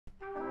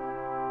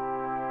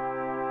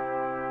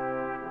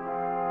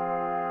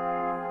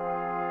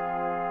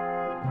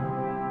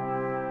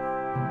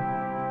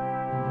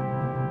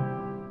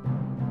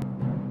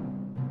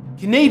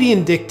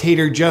Canadian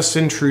dictator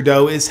Justin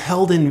Trudeau is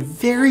held in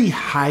very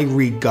high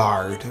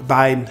regard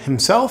by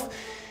himself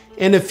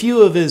and a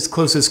few of his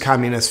closest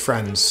communist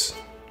friends,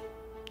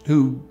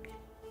 who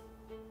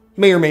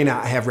may or may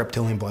not have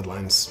reptilian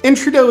bloodlines. And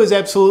Trudeau is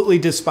absolutely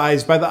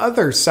despised by the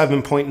other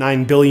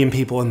 7.9 billion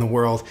people in the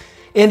world,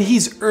 and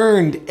he's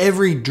earned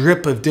every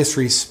drip of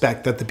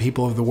disrespect that the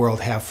people of the world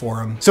have for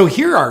him. So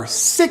here are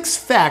 6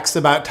 facts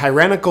about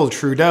tyrannical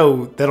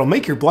Trudeau that'll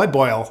make your blood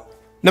boil.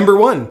 Number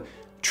 1,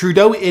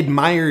 Trudeau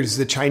admires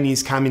the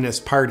Chinese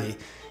Communist Party,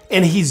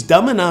 and he's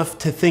dumb enough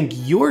to think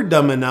you're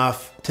dumb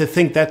enough to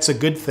think that's a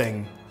good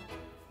thing,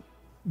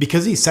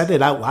 because he said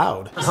it out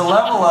loud. There's a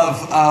level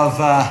of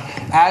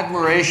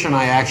admiration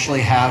I actually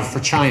have for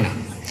China,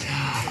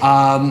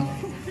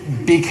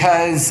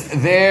 because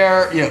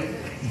their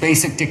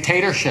basic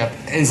dictatorship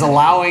is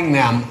allowing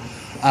them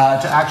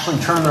to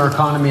actually turn their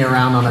economy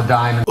around on a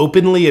dime.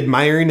 Openly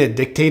admiring a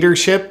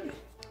dictatorship?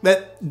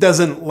 That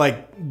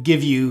doesn't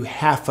give you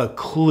half a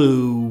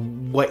clue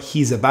what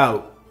he's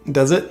about,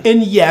 does it?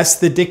 And yes,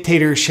 the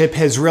dictatorship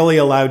has really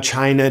allowed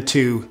China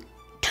to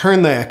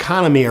turn the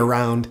economy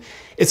around.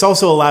 It's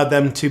also allowed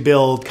them to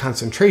build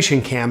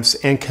concentration camps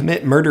and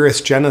commit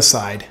murderous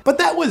genocide. But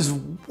that was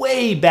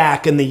way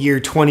back in the year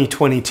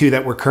 2022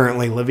 that we're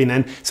currently living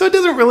in, so it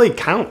doesn't really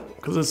count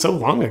because it's so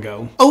long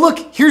ago. Oh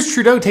look, here's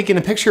Trudeau taking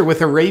a picture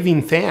with a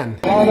raving fan.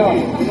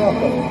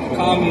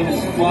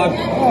 Communist squad.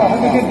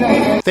 Have a good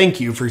day.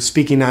 Thank you for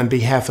speaking on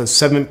behalf of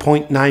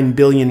 7.9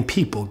 billion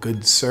people,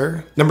 good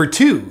sir. Number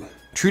 2,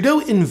 Trudeau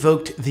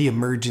invoked the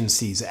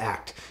Emergencies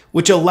Act,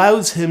 which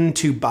allows him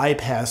to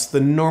bypass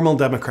the normal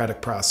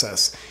democratic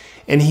process.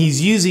 And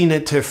he's using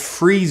it to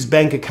freeze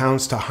bank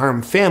accounts to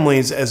harm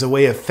families as a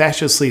way of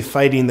fascistly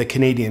fighting the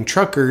Canadian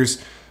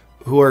truckers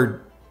who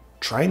are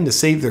trying to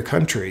save their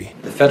country.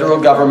 The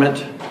federal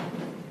government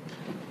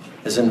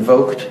has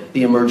invoked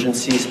the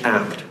Emergencies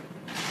Act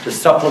to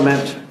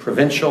supplement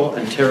provincial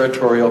and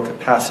territorial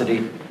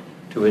capacity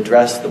to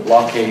address the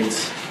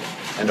blockades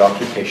and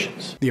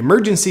occupations. The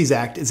Emergencies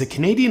Act is a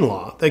Canadian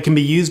law that can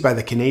be used by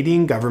the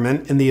Canadian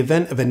government in the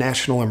event of a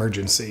national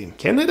emergency.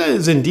 Canada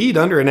is indeed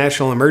under a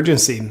national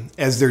emergency,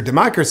 as their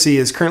democracy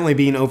is currently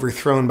being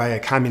overthrown by a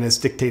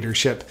communist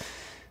dictatorship.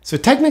 So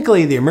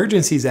technically, the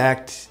Emergencies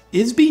Act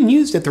is being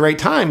used at the right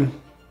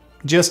time,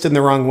 just in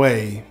the wrong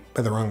way,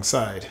 by the wrong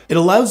side. It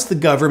allows the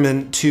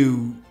government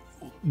to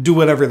do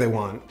whatever they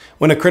want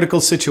when a critical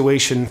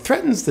situation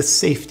threatens the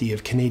safety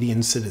of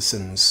Canadian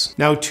citizens.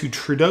 Now, to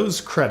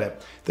Trudeau's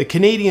credit, the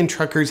Canadian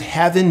truckers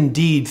have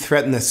indeed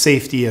threatened the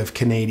safety of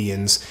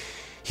Canadians.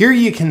 Here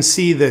you can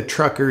see the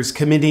truckers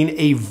committing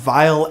a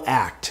vile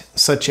act,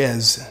 such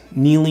as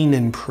kneeling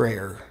in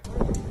prayer.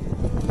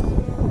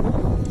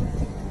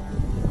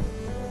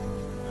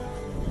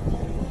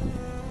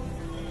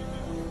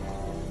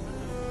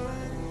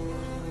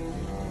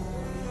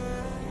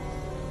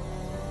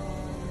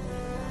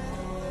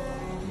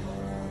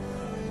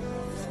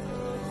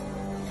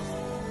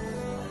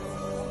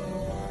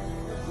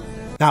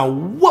 Now,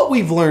 what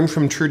we've learned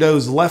from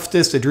Trudeau's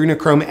leftist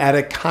adrenochrome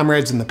addict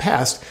comrades in the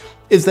past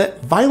is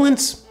that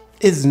violence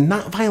is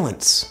not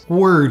violence.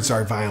 Words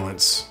are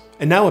violence.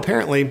 And now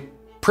apparently,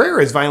 prayer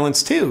is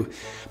violence too.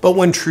 But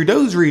when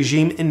Trudeau's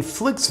regime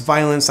inflicts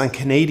violence on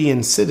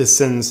Canadian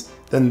citizens,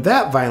 then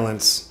that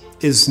violence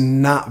is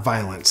not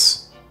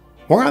violence.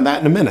 More on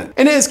that in a minute.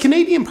 And as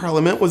Canadian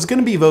Parliament was going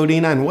to be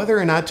voting on whether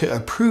or not to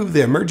approve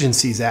the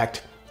Emergencies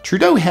Act,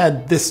 Trudeau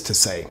had this to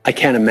say. I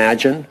can't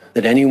imagine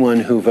that anyone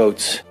who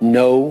votes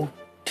no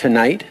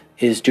tonight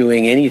is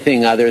doing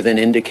anything other than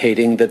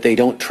indicating that they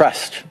don't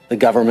trust the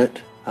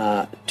government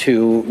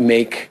to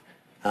make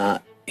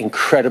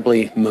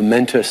incredibly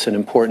momentous and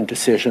important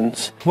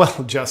decisions.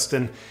 Well,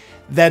 Justin,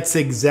 that's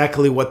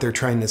exactly what they're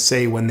trying to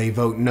say when they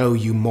vote no,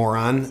 you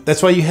moron.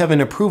 That's why you have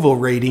an approval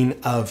rating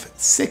of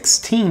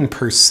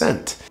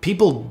 16%.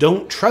 People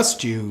don't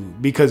trust you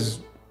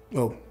because,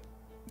 well,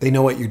 they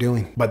know what you're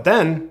doing. But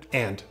then,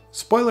 and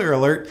spoiler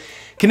alert,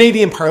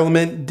 Canadian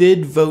Parliament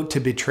did vote to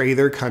betray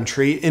their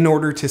country in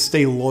order to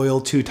stay loyal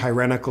to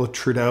tyrannical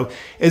Trudeau,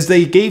 as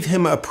they gave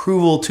him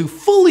approval to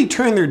fully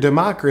turn their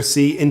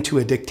democracy into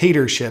a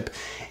dictatorship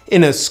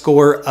in a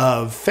score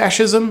of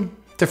fascism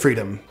to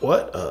freedom.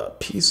 What a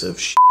piece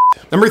of shit.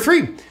 Number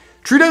 3,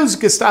 Trudeau's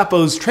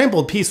Gestapos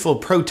trampled peaceful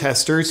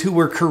protesters who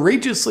were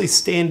courageously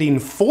standing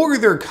for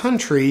their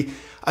country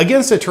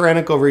against a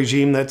tyrannical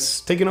regime that's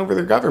taken over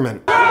their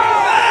government.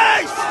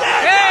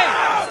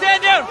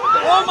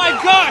 Oh my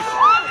gosh!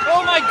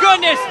 Oh my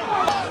goodness!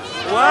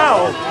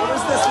 Wow, what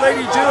is this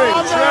lady doing?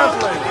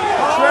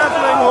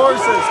 Trampling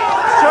horses,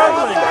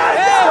 struggling,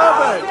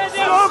 stop it!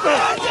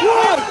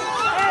 What?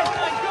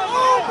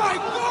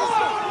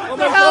 Oh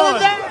my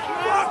God!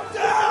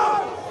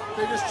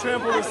 They just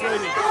trampled this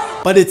lady.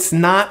 But it's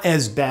not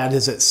as bad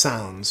as it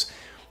sounds.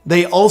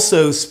 They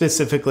also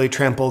specifically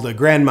trampled a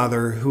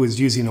grandmother who was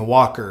using a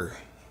walker.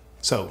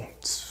 So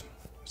it's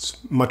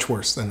much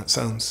worse than it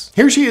sounds.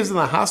 Here she is in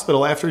the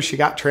hospital after she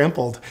got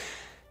trampled.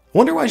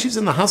 Wonder why she's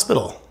in the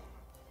hospital.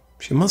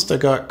 She must have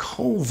got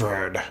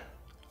COVID.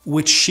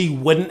 which she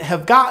wouldn't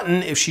have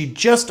gotten if she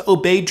just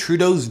obeyed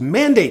Trudeau's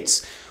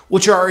mandates,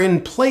 which are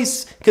in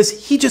place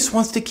because he just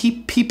wants to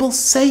keep people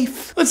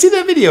safe. Let's see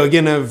that video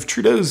again of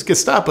Trudeau's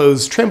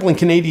Gestapos trampling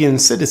Canadian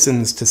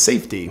citizens to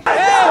safety.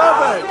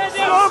 Stop it!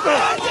 Stop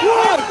it!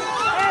 What?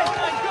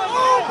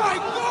 Oh my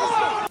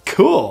God!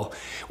 Cool.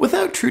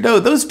 Without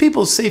Trudeau, those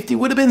people's safety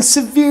would have been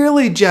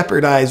severely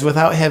jeopardized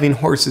without having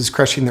horses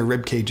crushing their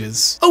rib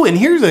cages. Oh, and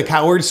here's a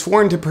coward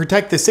sworn to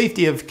protect the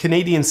safety of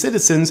Canadian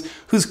citizens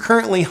who's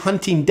currently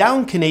hunting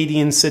down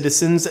Canadian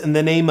citizens in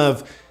the name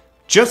of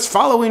just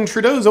following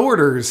Trudeau's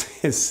orders,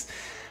 is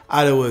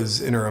Ottawa's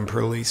interim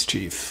police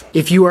chief.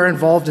 If you are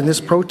involved in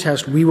this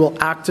protest, we will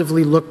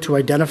actively look to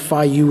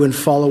identify you and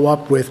follow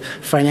up with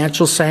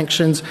financial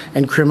sanctions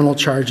and criminal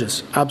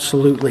charges.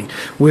 Absolutely.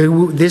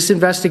 This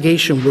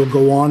investigation will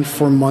go on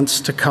for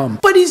months to come.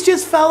 But he's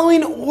just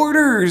following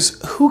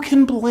orders. Who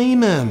can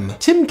blame him?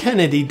 Tim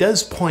Kennedy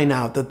does point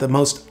out that the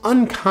most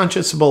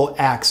unconscionable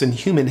acts in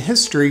human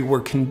history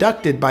were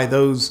conducted by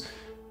those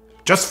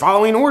just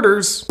following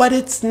orders. But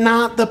it's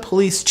not the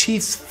police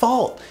chief's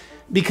fault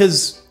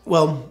because,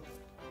 well,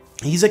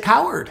 he's a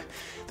coward.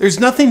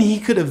 There's nothing he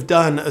could have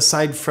done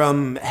aside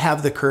from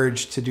have the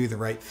courage to do the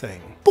right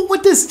thing. But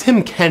what does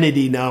Tim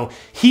Kennedy know?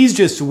 He's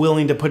just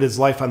willing to put his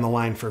life on the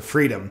line for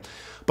freedom.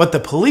 But the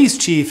police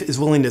chief is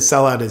willing to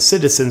sell out his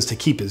citizens to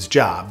keep his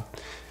job.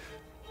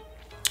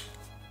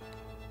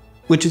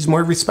 Which is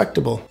more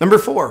respectable. Number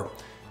 4.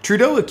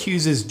 Trudeau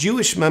accuses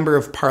Jewish member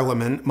of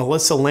parliament,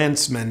 Melissa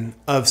Lantsman,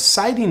 of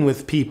siding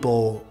with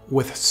people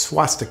with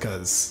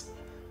swastikas.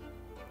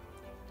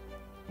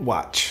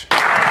 Watch.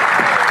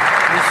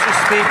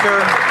 Mr.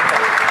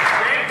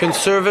 Speaker,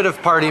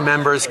 Conservative Party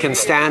members can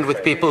stand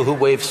with people who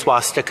wave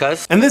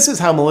swastikas. And this is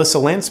how Melissa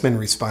Lantsman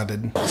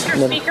responded.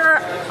 Mr. Speaker,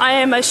 I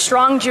am a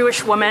strong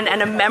Jewish woman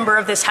and a member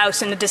of this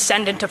House and a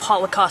descendant of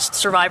Holocaust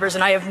survivors,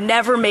 and I have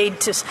never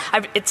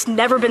it's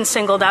never been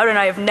singled out, and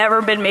I have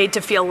never been made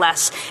to feel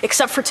less,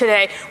 except for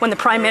today when the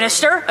Prime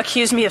Minister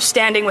accused me of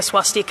standing with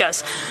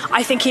swastikas.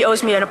 I think he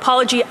owes me an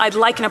apology. I'd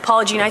like an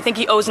apology, and I think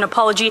he owes an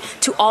apology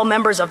to all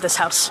members of this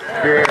House.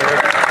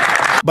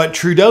 But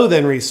Trudeau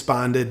then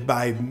responded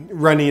by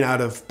running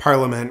out of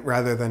Parliament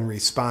rather than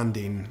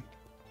responding.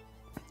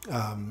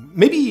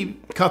 Maybe he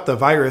caught the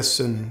virus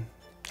and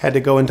had to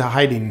go into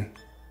hiding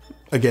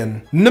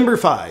again. Number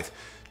 5.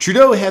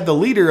 Trudeau had the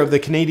leader of the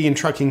Canadian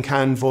trucking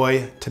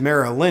convoy,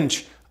 Tamara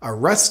Lynch,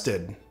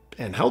 arrested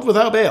and held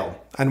without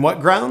bail. On what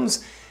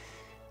grounds?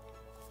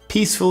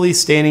 Peacefully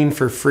standing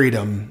for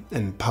freedom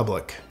in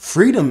public.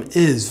 Freedom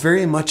is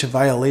very much a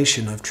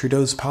violation of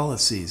Trudeau's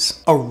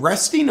policies.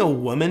 Arresting a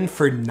woman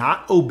for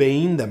not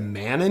obeying the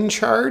man in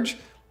charge?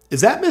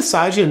 Is that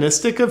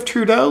misogynistic of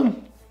Trudeau?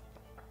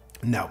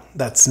 No,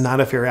 that's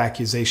not a fair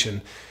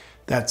accusation.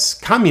 That's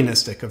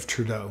communistic of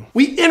Trudeau.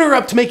 We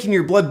interrupt making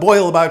your blood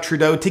boil about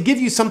Trudeau to give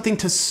you something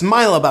to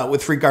smile about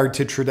with regard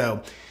to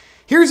Trudeau.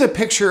 Here's a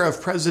picture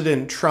of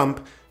President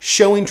Trump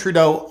showing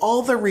Trudeau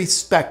all the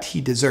respect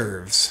he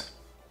deserves.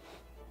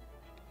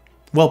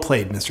 Well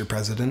played, Mr.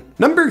 President.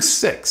 Number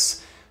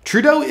 6.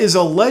 Trudeau is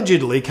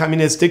allegedly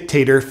communist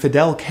dictator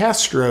Fidel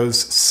Castro's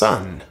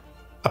son.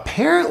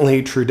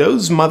 Apparently,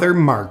 Trudeau's mother,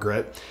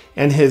 Margaret,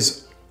 and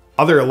his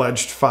other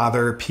alleged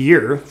father,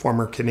 Pierre,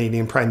 former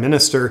Canadian Prime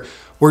Minister,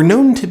 were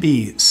known to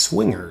be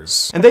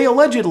swingers. And they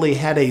allegedly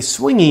had a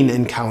swinging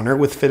encounter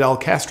with Fidel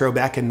Castro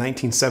back in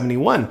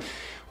 1971,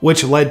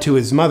 which led to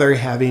his mother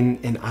having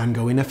an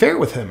ongoing affair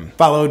with him,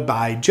 followed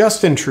by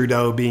Justin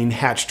Trudeau being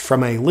hatched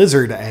from a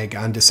lizard egg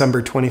on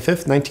December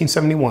 25th,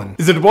 1971.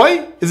 Is it a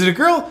boy? Is it a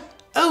girl?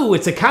 Oh,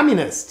 it's a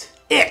communist.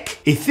 Ick.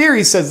 A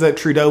theory says that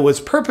Trudeau was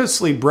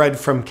purposely bred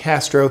from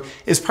Castro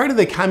as part of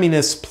the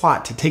communist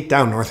plot to take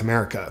down North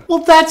America.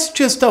 Well, that's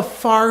just a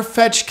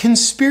far-fetched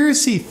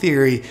conspiracy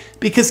theory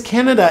because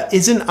Canada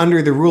isn't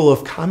under the rule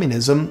of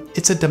communism,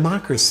 it's a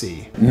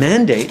democracy.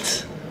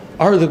 Mandates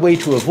are the way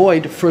to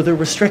avoid further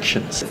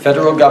restrictions. The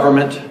federal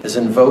government has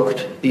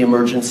invoked the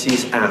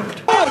Emergencies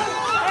Act. Oh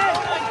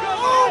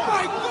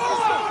my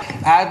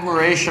God!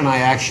 Admiration I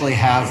actually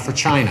have for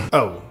China.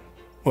 Oh,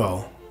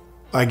 well,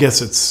 I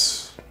guess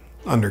it's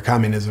under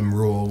communism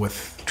rule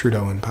with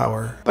Trudeau in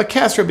power. But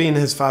Castro being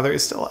his father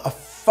is still a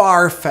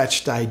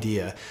far-fetched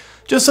idea.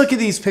 Just look at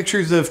these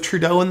pictures of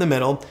Trudeau in the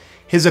middle,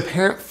 his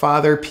apparent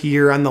father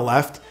Pierre on the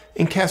left,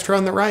 and Castro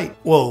on the right.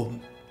 Well,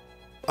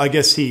 I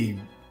guess he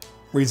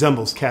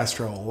resembles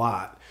Castro a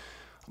lot,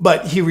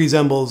 but he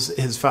resembles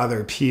his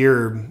father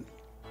Pierre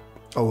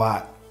a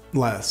lot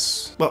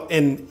less. Well,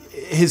 and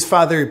his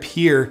father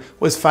Pierre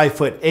was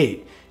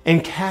 5'8",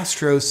 and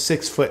Castro's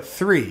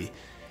 6'3",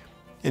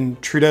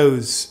 and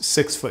Trudeau's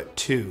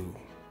 6'2".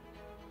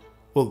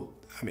 Well,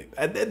 I mean,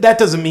 that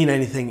doesn't mean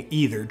anything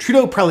either.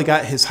 Trudeau probably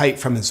got his height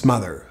from his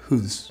mother,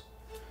 who's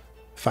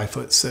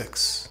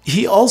 5'6".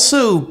 He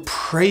also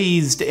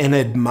praised and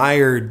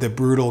admired the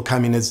brutal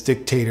communist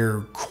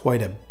dictator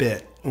quite a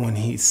bit when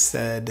he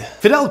said,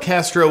 Fidel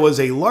Castro was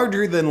a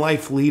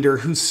larger-than-life leader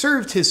who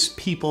served his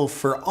people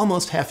for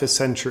almost half a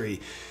century.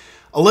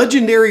 A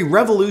legendary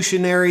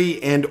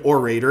revolutionary and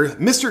orator,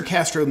 Mr.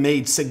 Castro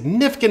made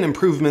significant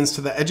improvements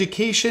to the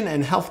education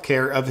and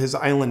healthcare of his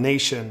island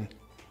nation.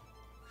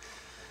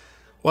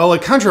 While a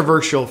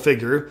controversial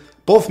figure,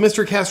 both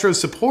Mr. Castro's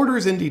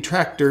supporters and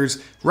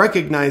detractors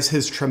recognize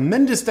his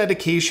tremendous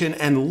dedication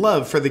and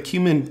love for the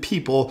Cuban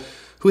people,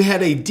 who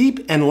had a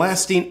deep and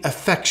lasting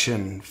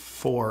affection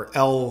for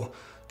El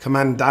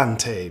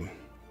Comandante.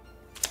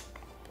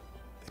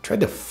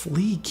 Tried to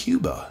flee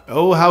Cuba.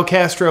 Oh, how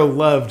Castro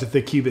loved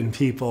the Cuban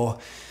people.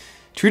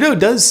 Trudeau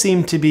does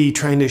seem to be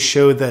trying to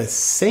show the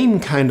same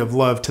kind of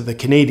love to the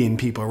Canadian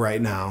people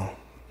right now,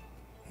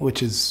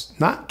 which is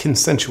not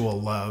consensual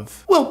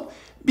love. Well,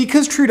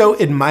 because Trudeau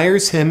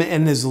admires him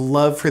and his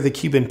love for the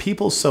Cuban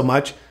people so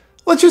much,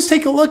 let's just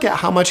take a look at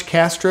how much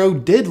Castro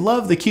did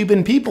love the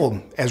Cuban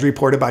people, as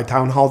reported by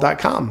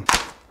townhall.com.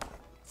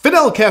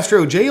 Fidel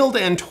Castro jailed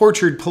and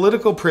tortured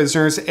political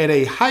prisoners at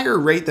a higher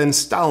rate than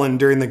Stalin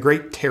during the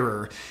Great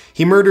Terror.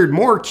 He murdered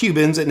more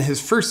Cubans in his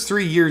first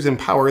 3 years in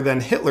power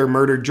than Hitler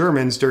murdered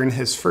Germans during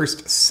his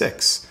first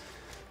 6.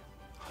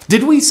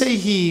 Did we say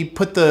he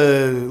put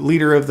the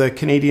leader of the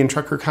Canadian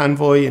trucker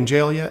convoy in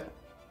jail yet?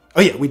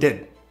 Oh yeah, we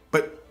did.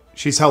 But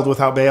she's held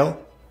without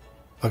bail?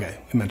 Okay,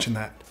 we mentioned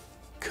that.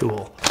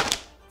 Cool.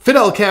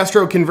 Fidel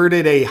Castro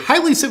converted a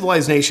highly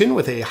civilized nation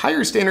with a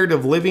higher standard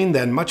of living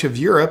than much of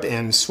Europe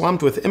and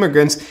swamped with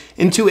immigrants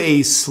into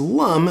a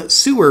slum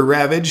sewer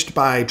ravaged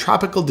by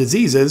tropical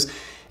diseases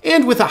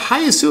and with the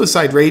highest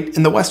suicide rate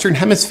in the Western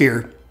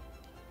Hemisphere.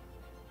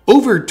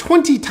 Over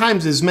 20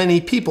 times as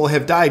many people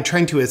have died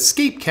trying to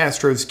escape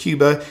Castro's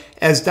Cuba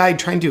as died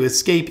trying to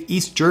escape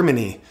East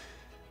Germany.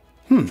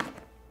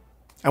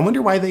 I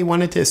wonder why they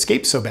wanted to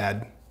escape so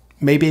bad.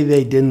 Maybe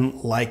they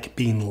didn't like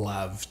being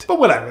loved. But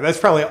whatever, that's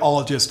probably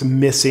all just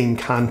missing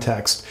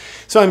context.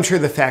 So I'm sure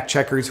the fact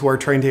checkers who are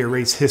trying to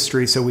erase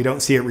history so we don't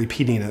see it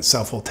repeating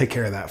itself will take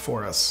care of that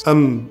for us.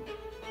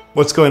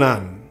 What's going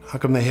on? How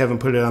come they haven't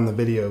put it on the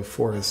video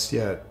for us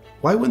yet?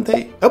 Why wouldn't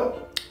they?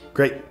 Oh,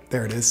 great,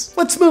 there it is.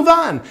 Let's move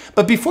on.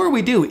 But before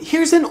we do,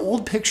 here's an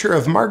old picture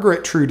of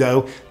Margaret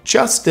Trudeau,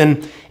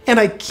 Justin, and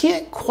I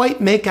can't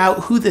quite make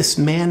out who this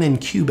man in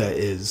Cuba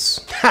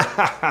is.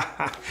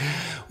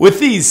 With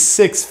these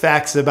 6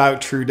 facts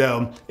about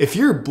Trudeau, if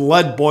your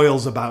blood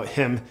boils about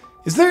him,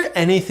 is there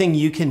anything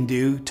you can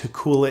do to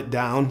cool it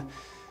down?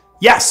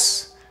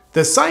 Yes!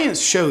 The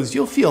science shows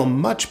you'll feel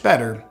much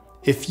better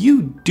if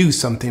you do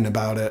something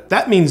about it.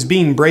 That means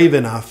being brave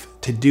enough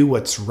to do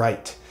what's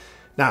right.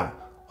 Now,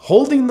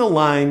 holding the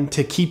line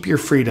to keep your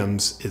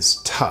freedoms is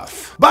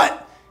tough, but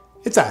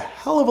it's a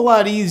hell of a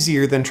lot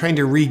easier than trying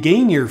to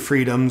regain your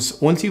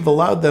freedoms once you've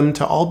allowed them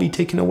to all be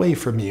taken away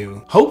from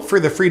you. Hope for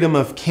the freedom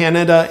of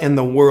Canada and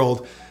the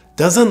world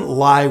doesn't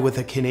lie with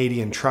the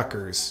Canadian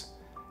truckers.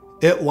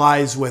 It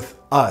lies with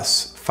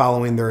us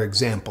following their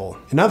example.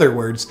 In other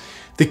words,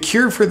 the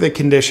cure for the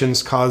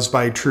conditions caused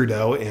by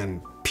Trudeau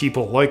and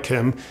people like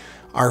him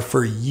are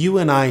for you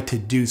and I to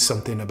do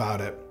something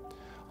about it.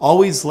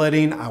 Always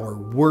letting our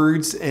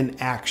words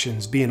and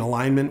actions be in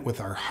alignment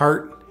with our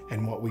heart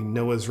and what we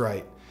know is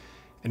right.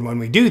 And when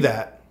we do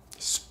that,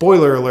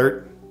 spoiler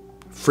alert,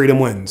 freedom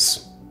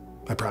wins.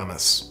 I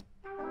promise.